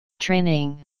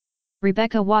Training.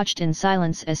 Rebecca watched in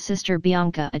silence as Sister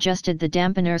Bianca adjusted the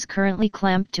dampeners currently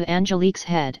clamped to Angelique's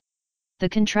head. The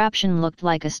contraption looked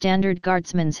like a standard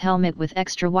guardsman's helmet with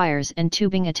extra wires and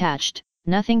tubing attached,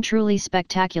 nothing truly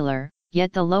spectacular,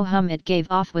 yet the low hum it gave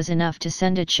off was enough to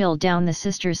send a chill down the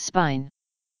sister's spine.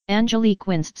 Angelique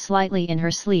winced slightly in her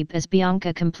sleep as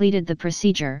Bianca completed the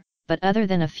procedure, but other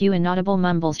than a few inaudible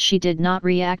mumbles she did not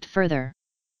react further.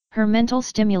 Her mental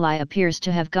stimuli appears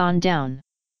to have gone down,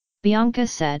 Bianca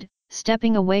said,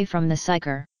 stepping away from the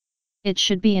psyker. It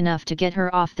should be enough to get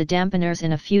her off the dampeners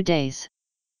in a few days.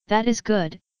 That is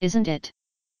good, isn't it?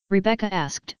 Rebecca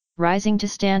asked, rising to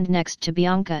stand next to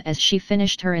Bianca as she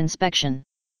finished her inspection.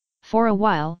 For a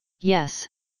while, yes.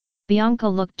 Bianca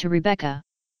looked to Rebecca.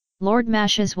 Lord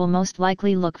Mashes will most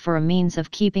likely look for a means of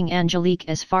keeping Angelique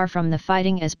as far from the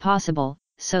fighting as possible,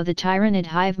 so the Tyranid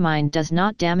hive mind does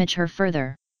not damage her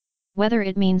further. Whether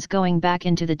it means going back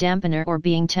into the dampener or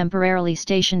being temporarily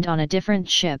stationed on a different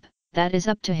ship, that is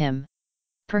up to him.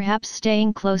 Perhaps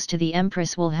staying close to the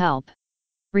Empress will help.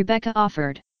 Rebecca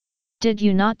offered. Did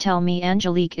you not tell me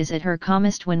Angelique is at her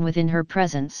calmest when within her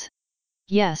presence?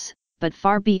 Yes, but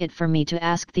far be it for me to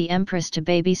ask the Empress to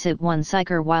babysit one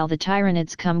psyker while the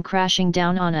Tyranids come crashing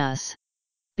down on us.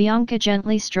 Bianca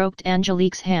gently stroked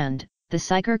Angelique's hand, the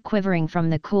psyker quivering from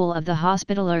the cool of the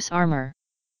Hospitaler's armor.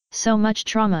 So much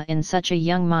trauma in such a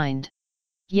young mind.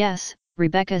 Yes,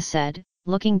 Rebecca said,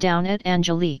 looking down at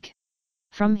Angelique.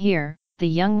 From here, the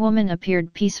young woman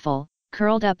appeared peaceful,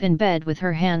 curled up in bed with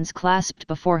her hands clasped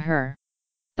before her.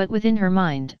 But within her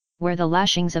mind, where the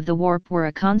lashings of the warp were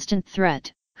a constant threat,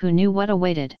 who knew what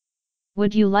awaited?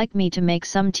 Would you like me to make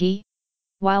some tea?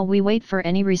 While we wait for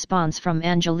any response from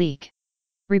Angelique?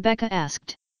 Rebecca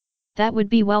asked. That would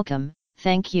be welcome,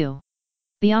 thank you.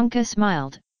 Bianca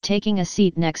smiled, taking a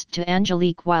seat next to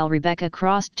Angelique while Rebecca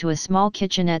crossed to a small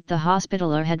kitchenette the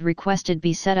Hospitaler had requested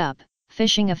be set up,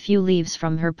 fishing a few leaves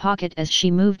from her pocket as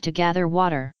she moved to gather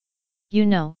water. You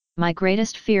know, my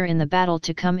greatest fear in the battle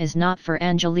to come is not for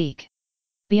Angelique.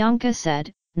 Bianca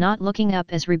said, not looking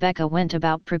up as Rebecca went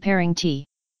about preparing tea.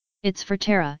 It's for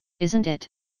Terra, isn't it?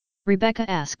 Rebecca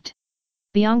asked.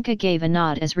 Bianca gave a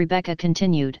nod as Rebecca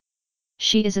continued.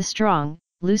 She is a strong,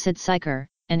 lucid psyker,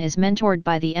 and is mentored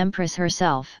by the Empress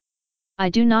herself. I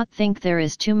do not think there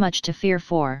is too much to fear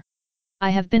for.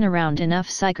 I have been around enough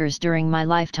psykers during my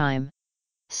lifetime.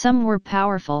 Some were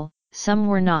powerful, some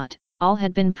were not, all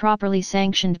had been properly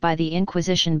sanctioned by the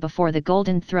Inquisition before the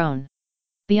Golden Throne.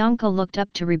 Bianca looked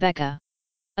up to Rebecca.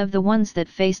 Of the ones that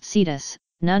faced Cetus,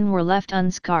 none were left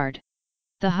unscarred.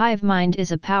 The hive mind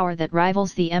is a power that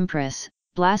rivals the Empress,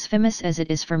 blasphemous as it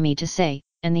is for me to say,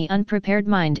 and the unprepared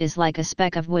mind is like a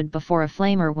speck of wood before a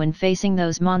flamer when facing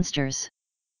those monsters.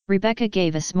 Rebecca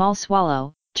gave a small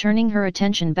swallow, turning her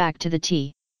attention back to the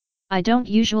tea. I don't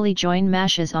usually join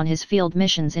Mashes on his field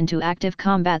missions into active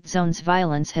combat zones.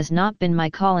 Violence has not been my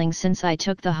calling since I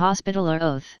took the Hospitaler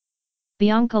oath.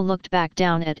 Bianca looked back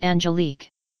down at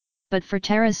Angelique. But for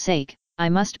Terra's sake, I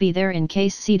must be there in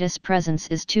case Cetus' presence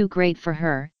is too great for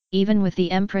her, even with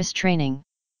the Empress training.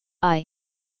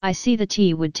 I see the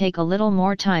tea would take a little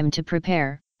more time to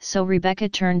prepare, so Rebecca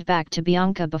turned back to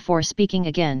Bianca before speaking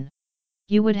again.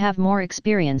 You would have more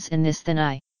experience in this than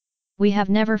I. We have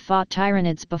never fought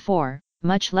Tyranids before,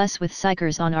 much less with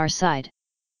psykers on our side.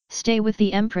 Stay with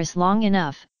the Empress long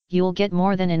enough, you'll get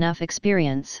more than enough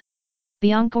experience.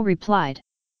 Bianca replied.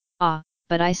 Ah,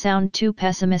 but I sound too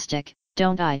pessimistic,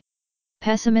 don't I?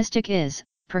 Pessimistic is,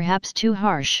 perhaps too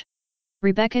harsh.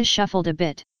 Rebecca shuffled a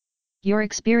bit. Your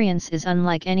experience is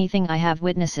unlike anything I have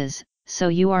witnesses, so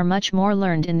you are much more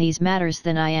learned in these matters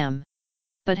than I am.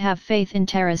 But have faith in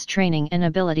Terra's training and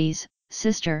abilities,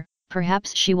 sister,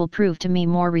 perhaps she will prove to me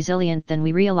more resilient than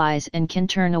we realize and can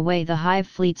turn away the Hive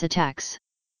Fleet's attacks.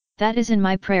 That is in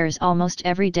my prayers almost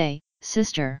every day,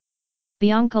 sister.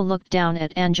 Bianca looked down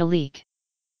at Angelique.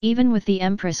 Even with the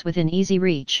Empress within easy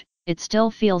reach, it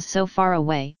still feels so far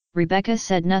away. Rebecca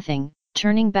said nothing,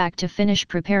 turning back to finish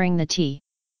preparing the tea.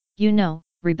 You know,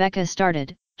 Rebecca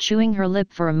started, chewing her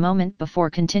lip for a moment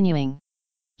before continuing.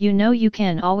 You know you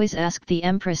can always ask the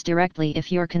Empress directly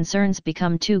if your concerns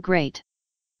become too great.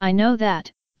 I know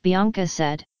that, Bianca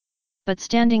said. But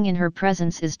standing in her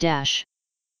presence is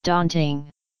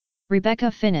daunting. Rebecca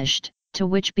finished, to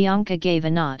which Bianca gave a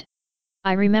nod.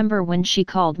 I remember when she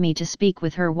called me to speak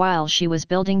with her while she was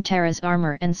building Terra's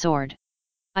armor and sword.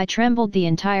 I trembled the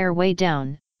entire way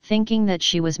down, thinking that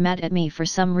she was mad at me for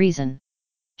some reason.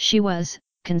 She was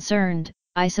concerned,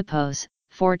 I suppose,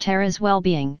 for Terra's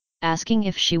well-being, asking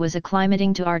if she was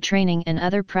acclimating to our training and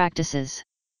other practices.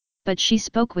 But she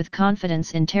spoke with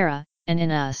confidence in Terra, and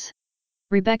in us.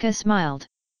 Rebecca smiled.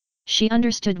 She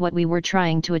understood what we were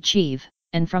trying to achieve,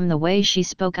 and from the way she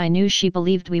spoke I knew she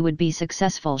believed we would be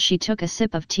successful. She took a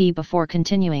sip of tea before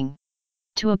continuing.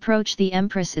 To approach the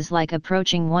Empress is like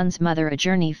approaching one's mother, a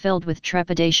journey filled with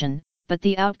trepidation, but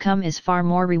the outcome is far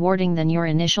more rewarding than your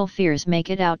initial fears make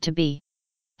it out to be.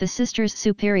 The Sisters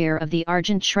Superior of the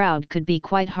Argent Shroud could be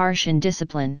quite harsh in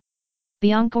discipline.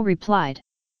 Bianca replied.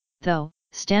 Though,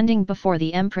 standing before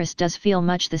the Empress does feel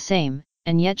much the same,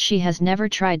 and yet she has never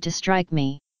tried to strike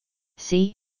me.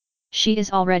 See? She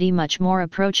is already much more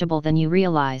approachable than you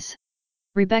realize.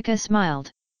 Rebecca smiled.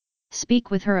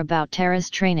 Speak with her about Tara's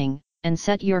training, and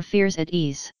set your fears at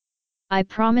ease. I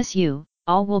promise you,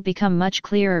 all will become much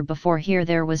clearer before. Here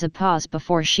there was a pause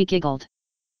before she giggled.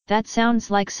 That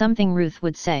sounds like something Ruth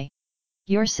would say.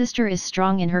 Your sister is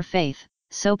strong in her faith,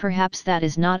 so perhaps that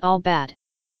is not all bad.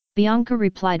 Bianca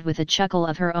replied with a chuckle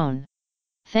of her own.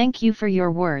 Thank you for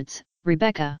your words,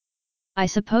 Rebecca. I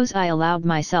suppose I allowed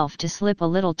myself to slip a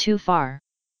little too far.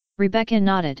 Rebecca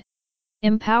nodded.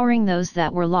 Empowering those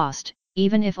that were lost,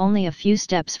 even if only a few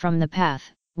steps from the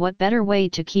path, what better way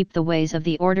to keep the ways of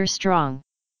the order strong?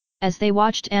 As they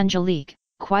watched Angelique,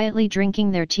 quietly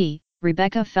drinking their tea,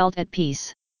 Rebecca felt at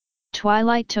peace.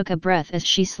 Twilight took a breath as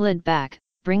she slid back,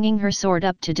 bringing her sword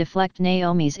up to deflect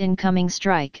Naomi's incoming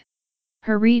strike.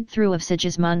 Her read-through of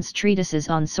Sigismund's treatises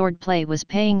on swordplay was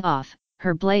paying off,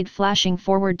 her blade flashing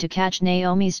forward to catch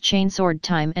Naomi's chainsword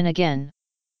time and again.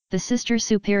 The Sister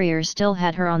Superior still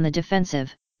had her on the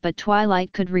defensive, but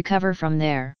Twilight could recover from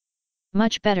there.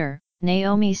 Much better,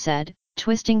 Naomi said,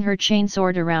 twisting her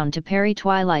chainsword around to parry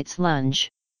Twilight's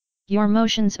lunge. Your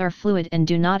motions are fluid and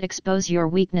do not expose your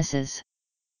weaknesses.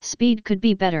 Speed could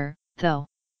be better, though.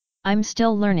 I'm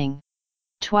still learning.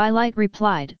 Twilight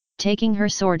replied, taking her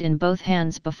sword in both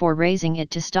hands before raising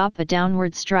it to stop a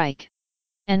downward strike.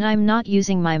 And I'm not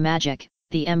using my magic.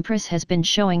 The Empress has been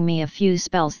showing me a few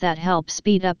spells that help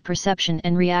speed up perception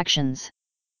and reactions.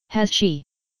 Has she?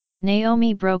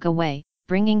 Naomi broke away,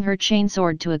 bringing her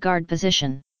chainsword to a guard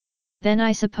position. Then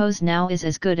I suppose now is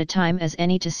as good a time as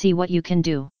any to see what you can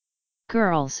do.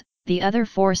 Girls, the other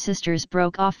four sisters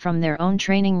broke off from their own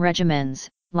training regimens,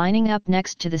 lining up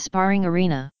next to the sparring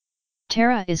arena.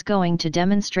 Tara is going to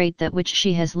demonstrate that which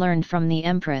she has learned from the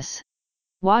Empress.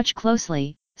 Watch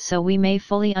closely, so we may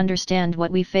fully understand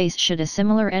what we face should a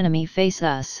similar enemy face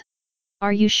us.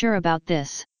 Are you sure about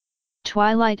this?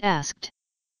 Twilight asked.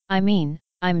 I mean,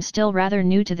 I'm still rather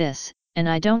new to this, and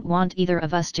I don't want either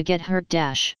of us to get hurt.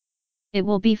 It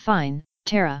will be fine,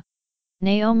 Tara.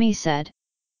 Naomi said.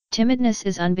 Timidness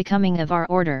is unbecoming of our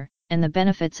order, and the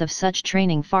benefits of such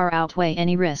training far outweigh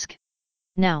any risk.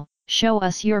 Now, show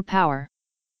us your power.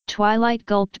 Twilight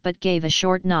gulped but gave a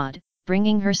short nod,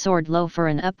 bringing her sword low for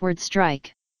an upward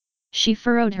strike. She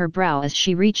furrowed her brow as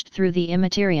she reached through the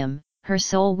immaterium, her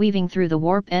soul weaving through the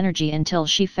warp energy until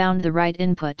she found the right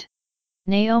input.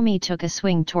 Naomi took a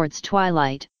swing towards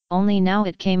Twilight, only now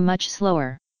it came much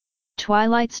slower.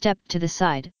 Twilight stepped to the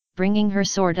side, bringing her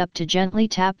sword up to gently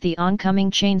tap the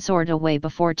oncoming chainsword away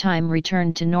before time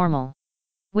returned to normal.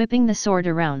 Whipping the sword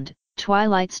around,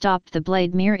 Twilight stopped the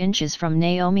blade mere inches from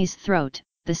Naomi's throat,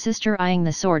 the sister eyeing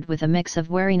the sword with a mix of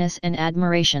wariness and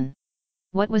admiration.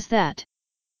 What was that?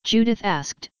 Judith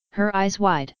asked, her eyes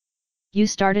wide. You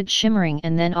started shimmering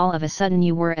and then all of a sudden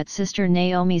you were at Sister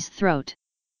Naomi's throat.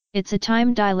 It's a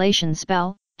time dilation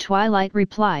spell, Twilight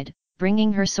replied,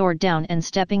 bringing her sword down and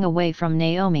stepping away from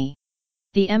Naomi.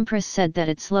 The Empress said that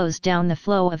it slows down the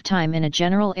flow of time in a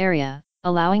general area,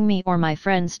 allowing me or my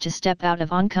friends to step out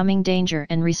of oncoming danger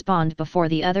and respond before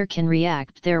the other can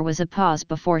react. There was a pause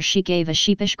before she gave a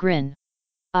sheepish grin.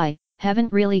 I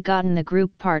haven't really gotten the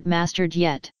group part mastered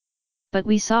yet. But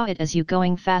we saw it as you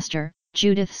going faster,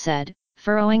 Judith said,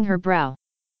 furrowing her brow.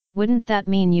 Wouldn't that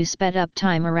mean you sped up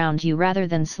time around you rather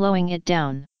than slowing it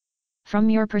down? From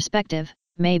your perspective,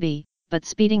 maybe, but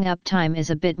speeding up time is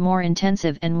a bit more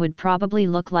intensive and would probably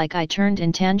look like I turned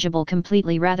intangible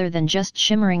completely rather than just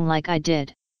shimmering like I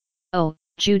did. Oh,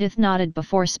 Judith nodded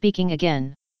before speaking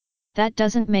again. That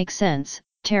doesn't make sense,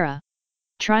 Tara.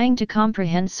 Trying to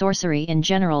comprehend sorcery in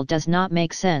general does not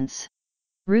make sense.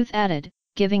 Ruth added,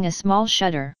 giving a small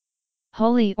shudder.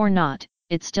 Holy or not,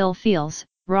 it still feels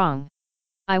wrong.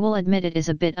 I will admit it is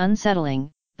a bit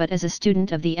unsettling, but as a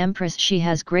student of the Empress she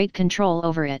has great control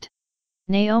over it.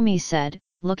 Naomi said,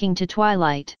 looking to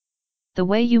Twilight. The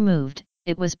way you moved,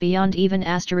 it was beyond even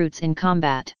Astaroth's in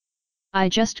combat. I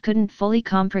just couldn't fully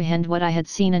comprehend what I had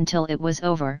seen until it was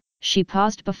over. She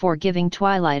paused before giving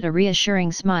Twilight a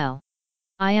reassuring smile.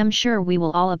 I am sure we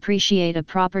will all appreciate a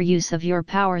proper use of your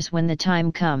powers when the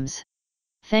time comes.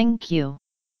 Thank you.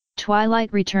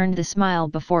 Twilight returned the smile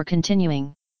before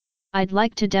continuing. I'd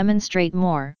like to demonstrate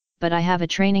more, but I have a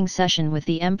training session with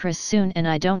the Empress soon and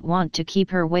I don't want to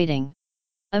keep her waiting.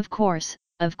 Of course,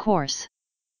 of course.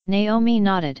 Naomi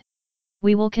nodded.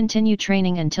 We will continue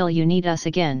training until you need us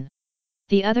again.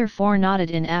 The other four nodded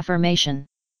in affirmation.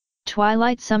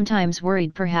 Twilight sometimes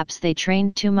worried perhaps they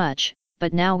trained too much,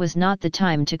 but now was not the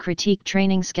time to critique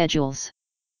training schedules.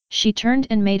 She turned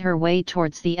and made her way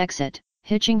towards the exit,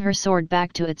 hitching her sword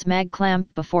back to its mag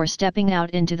clamp before stepping out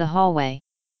into the hallway.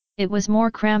 It was more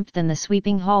cramped than the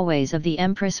sweeping hallways of the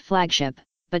Empress flagship,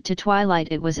 but to Twilight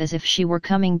it was as if she were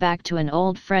coming back to an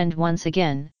old friend once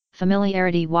again,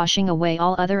 familiarity washing away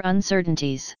all other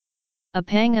uncertainties. A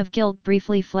pang of guilt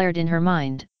briefly flared in her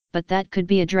mind, but that could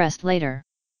be addressed later.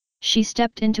 She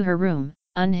stepped into her room,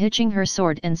 unhitching her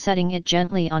sword and setting it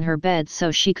gently on her bed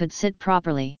so she could sit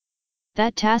properly.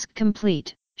 That task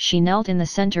complete, she knelt in the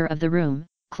center of the room,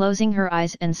 closing her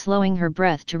eyes and slowing her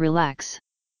breath to relax.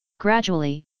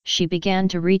 Gradually, she began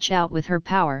to reach out with her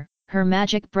power, her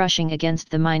magic brushing against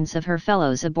the minds of her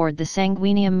fellows aboard the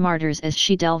Sanguinium Martyrs as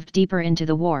she delved deeper into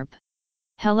the warp.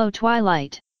 Hello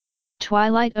Twilight!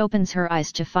 Twilight opens her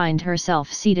eyes to find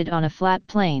herself seated on a flat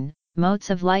plane,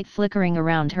 motes of light flickering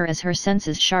around her as her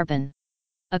senses sharpen.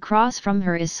 Across from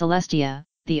her is Celestia,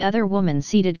 the other woman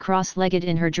seated cross-legged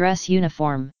in her dress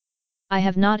uniform. I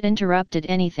have not interrupted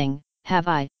anything, have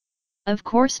I? Of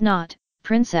course not,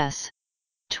 Princess.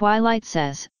 Twilight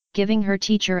says, giving her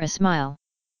teacher a smile.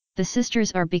 The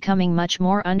sisters are becoming much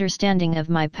more understanding of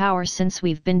my power since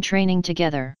we've been training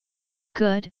together.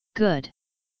 Good, good.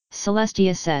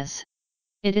 Celestia says.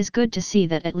 It is good to see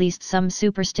that at least some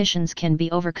superstitions can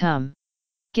be overcome.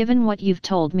 Given what you've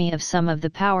told me of some of the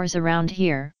powers around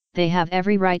here, they have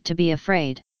every right to be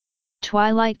afraid.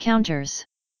 Twilight counters.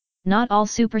 Not all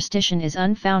superstition is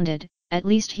unfounded, at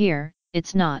least here,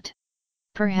 it's not.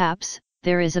 Perhaps,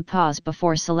 there is a pause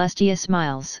before Celestia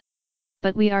smiles.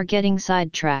 But we are getting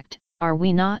sidetracked, are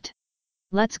we not?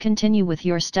 Let's continue with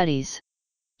your studies.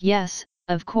 Yes,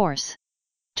 of course.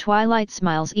 Twilight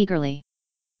smiles eagerly.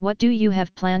 What do you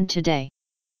have planned today?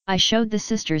 I showed the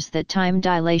sisters that time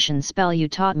dilation spell you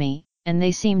taught me, and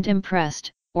they seemed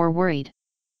impressed, or worried.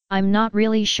 I'm not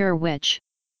really sure which.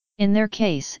 In their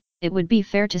case, it would be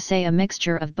fair to say a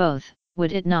mixture of both,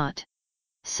 would it not?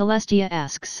 Celestia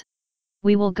asks.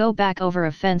 We will go back over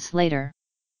a fence later.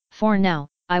 For now,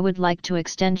 I would like to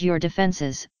extend your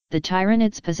defenses. The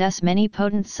Tyranids possess many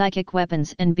potent psychic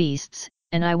weapons and beasts,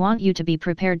 and I want you to be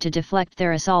prepared to deflect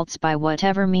their assaults by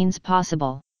whatever means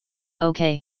possible.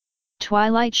 Okay.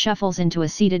 Twilight shuffles into a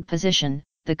seated position,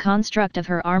 the construct of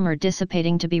her armor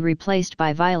dissipating to be replaced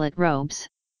by violet robes.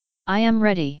 I am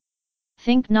ready.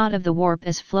 Think not of the warp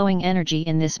as flowing energy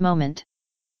in this moment.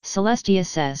 Celestia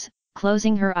says,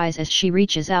 closing her eyes as she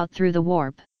reaches out through the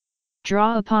warp.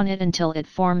 Draw upon it until it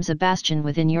forms a bastion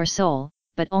within your soul,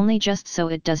 but only just so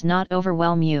it does not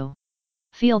overwhelm you.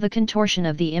 Feel the contortion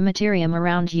of the immaterium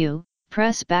around you,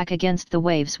 press back against the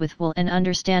waves with will and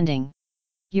understanding.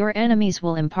 Your enemies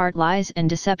will impart lies and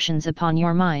deceptions upon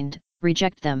your mind,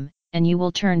 reject them, and you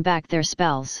will turn back their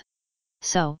spells.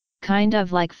 So, kind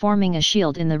of like forming a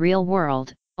shield in the real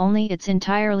world, only it's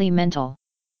entirely mental.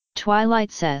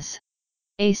 Twilight says.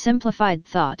 A simplified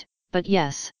thought, but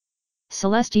yes.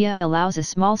 Celestia allows a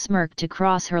small smirk to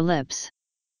cross her lips.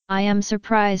 I am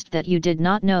surprised that you did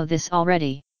not know this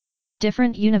already.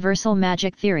 Different universal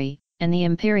magic theory, and the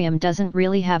Imperium doesn't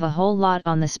really have a whole lot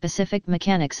on the specific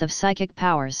mechanics of psychic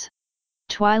powers.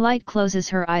 Twilight closes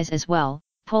her eyes as well,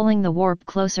 pulling the warp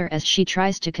closer as she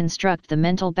tries to construct the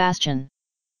mental bastion.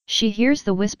 She hears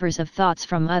the whispers of thoughts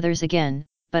from others again,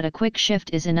 but a quick shift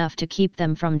is enough to keep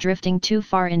them from drifting too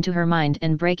far into her mind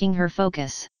and breaking her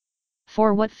focus.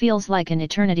 For what feels like an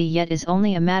eternity yet is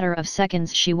only a matter of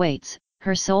seconds she waits,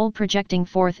 her soul projecting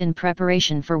forth in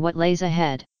preparation for what lays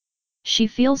ahead. She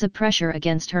feels a pressure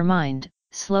against her mind,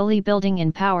 slowly building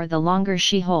in power the longer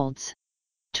she holds.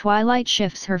 Twilight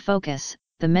shifts her focus,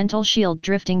 the mental shield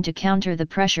drifting to counter the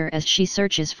pressure as she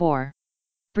searches for.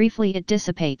 Briefly it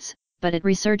dissipates, but it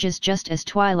resurges just as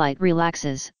Twilight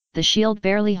relaxes, the shield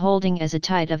barely holding as a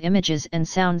tide of images and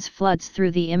sounds floods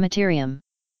through the immaterium.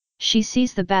 She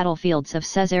sees the battlefields of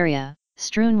Caesarea,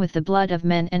 strewn with the blood of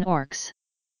men and orcs.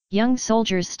 Young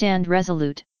soldiers stand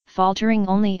resolute, faltering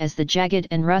only as the jagged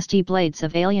and rusty blades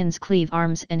of aliens cleave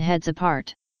arms and heads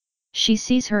apart. She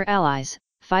sees her allies,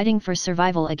 fighting for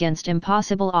survival against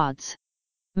impossible odds.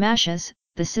 Mashes,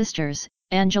 the sisters,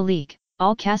 Angelique,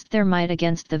 all cast their might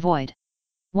against the void.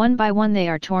 One by one they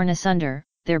are torn asunder,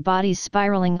 their bodies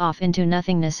spiraling off into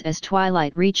nothingness as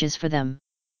Twilight reaches for them.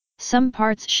 Some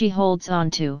parts she holds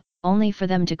onto, only for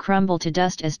them to crumble to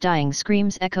dust as dying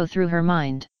screams echo through her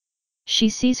mind. She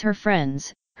sees her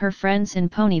friends in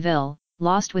Ponyville,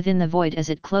 lost within the void as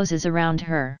it closes around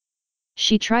her.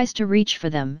 She tries to reach for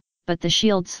them, but the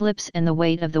shield slips and the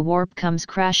weight of the warp comes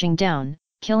crashing down,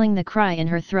 killing the cry in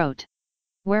her throat.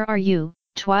 "Where are you,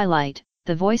 Twilight?"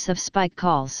 the voice of Spike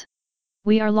calls.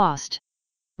 "We are lost."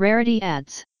 Rarity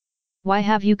adds. "Why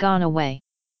have you gone away?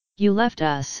 You left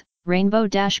us," Rainbow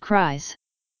Dash cries.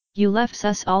 "You left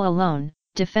us all alone,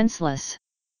 defenseless."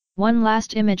 One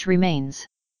last image remains.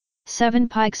 7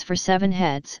 pikes for 7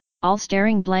 heads, all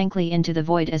staring blankly into the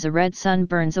void as a red sun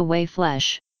burns away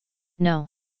flesh. "No!"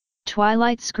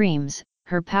 Twilight screams,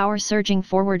 her power surging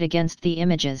forward against the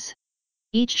images.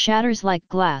 Each shatters like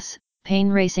glass, pain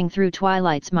racing through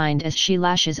Twilight's mind as she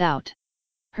lashes out.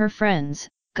 Her friends,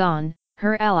 gone,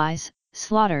 her allies,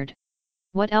 slaughtered.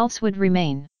 What else would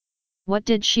remain? What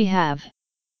did she have?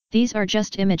 These are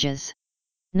just images.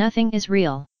 Nothing is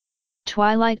real.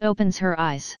 Twilight opens her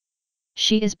eyes.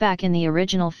 She is back in the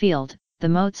original field, the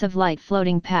motes of light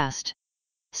floating past.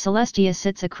 Celestia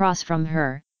sits across from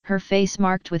her, her face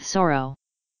marked with sorrow.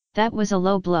 "That was a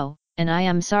low blow, and I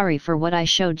am sorry for what I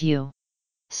showed you,"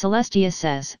 Celestia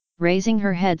says, raising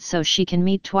her head so she can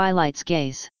meet Twilight's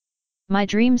gaze. "My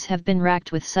dreams have been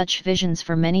racked with such visions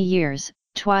for many years,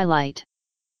 Twilight.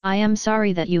 I am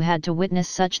sorry that you had to witness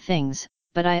such things,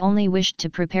 but I only wished to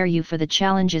prepare you for the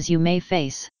challenges you may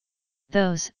face."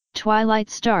 "Those," Twilight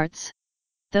starts.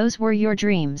 "Those were your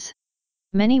dreams.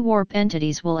 Many warp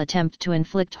entities will attempt to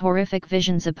inflict horrific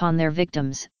visions upon their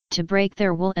victims, to break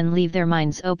their will and leave their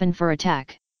minds open for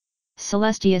attack,"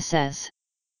 Celestia says.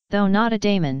 "Though not a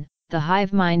daemon, the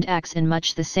hive mind acts in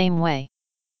much the same way.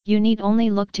 You need only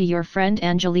look to your friend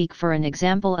Angelique for an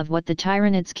example of what the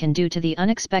Tyranids can do to the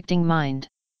unexpecting mind."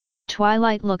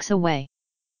 Twilight looks away.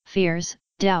 Fears,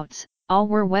 doubts, all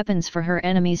were weapons for her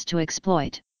enemies to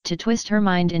exploit, to twist her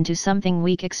mind into something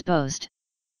weak exposed.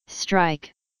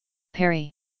 "Strike.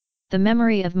 Parry. The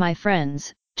memory of my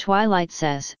friends," Twilight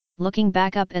says, looking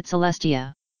back up at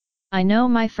Celestia. "I know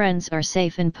my friends are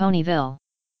safe in Ponyville.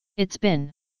 It's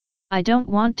been. I don't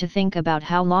want to think about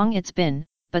how long it's been,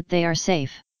 but they are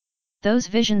safe. Those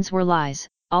visions were lies,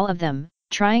 all of them,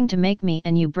 trying to make me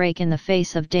and you break in the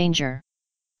face of danger."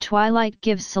 Twilight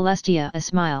gives Celestia a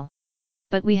smile.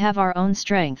 "But we have our own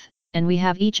strength, and we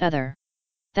have each other.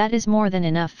 That is more than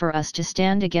enough for us to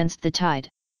stand against the tide.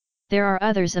 There are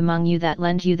others among you that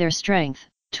lend you their strength,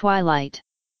 Twilight,"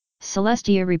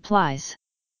 Celestia replies.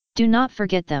 "Do not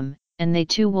forget them, and they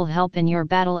too will help in your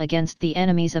battle against the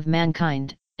enemies of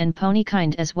mankind, and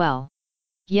ponykind as well."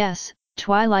 "Yes,"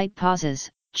 Twilight pauses,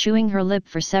 chewing her lip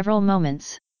for several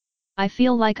moments. "I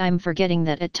feel like I'm forgetting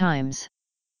that at times.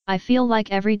 I feel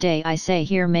like every day I say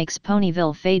here makes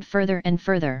Ponyville fade further and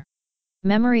further.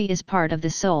 Memory is part of the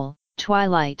soul,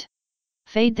 Twilight.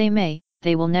 Fade they may,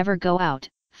 they will never go out,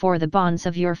 for the bonds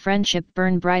of your friendship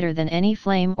burn brighter than any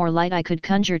flame or light I could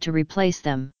conjure to replace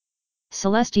them."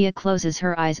 Celestia closes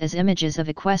her eyes as images of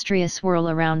Equestria swirl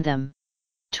around them.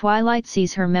 Twilight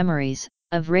sees her memories,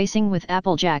 of racing with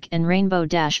Applejack and Rainbow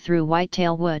Dash through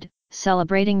Whitetail Wood,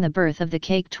 celebrating the birth of the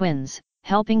Cake Twins,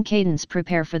 helping Cadance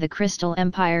prepare for the Crystal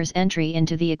Empire's entry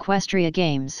into the Equestria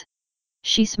Games.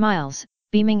 She smiles,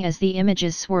 beaming as the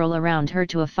images swirl around her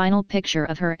to a final picture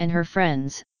of her and her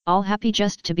friends, all happy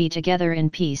just to be together in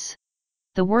peace.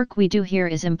 "The work we do here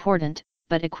is important,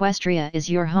 but Equestria is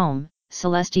your home,"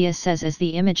 Celestia says as the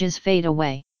images fade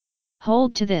away.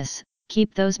 "Hold to this,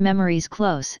 keep those memories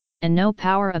close, and no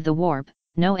power of the warp,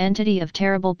 no entity of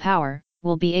terrible power,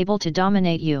 will be able to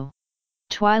dominate you."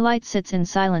 Twilight sits in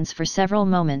silence for several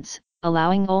moments,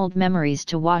 allowing old memories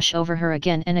to wash over her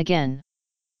again and again.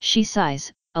 She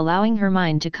sighs, allowing her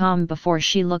mind to calm before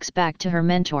she looks back to her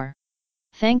mentor.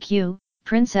 "Thank you,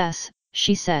 Princess,"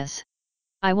 she says.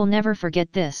 "I will never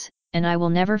forget this, and I will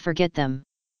never forget them.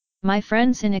 My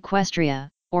friends in Equestria,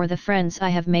 or the friends I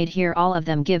have made here, all of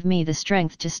them give me the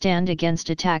strength to stand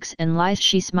against attacks and lies."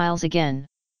 She smiles again.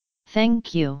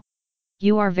 "Thank you.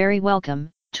 You are very welcome,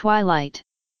 Twilight,"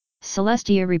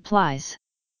 Celestia replies.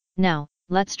 "Now,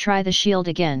 let's try the shield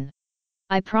again.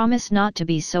 I promise not to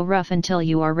be so rough until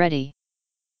you are ready."